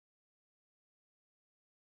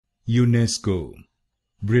UNESCO,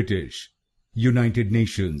 British, United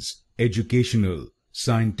Nations Educational,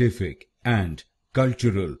 Scientific and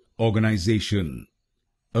Cultural Organization.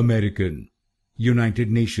 American, United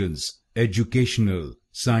Nations Educational,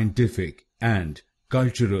 Scientific and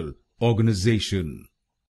Cultural Organization.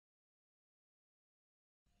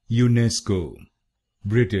 UNESCO,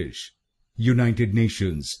 British, United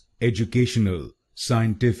Nations Educational,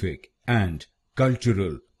 Scientific and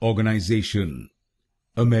Cultural Organization.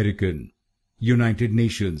 American, United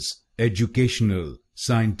Nations Educational,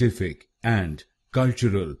 Scientific and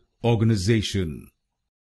Cultural Organization.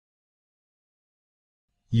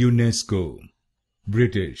 UNESCO,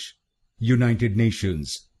 British, United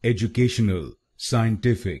Nations Educational,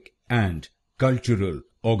 Scientific and Cultural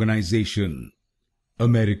Organization.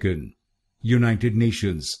 American, United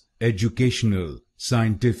Nations Educational,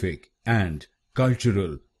 Scientific and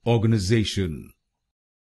Cultural Organization.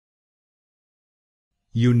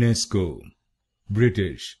 UNESCO,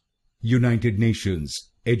 British, United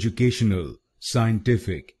Nations Educational,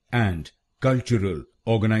 Scientific and Cultural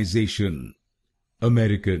Organization.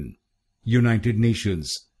 American, United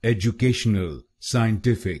Nations Educational,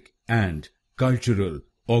 Scientific and Cultural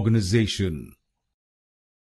Organization.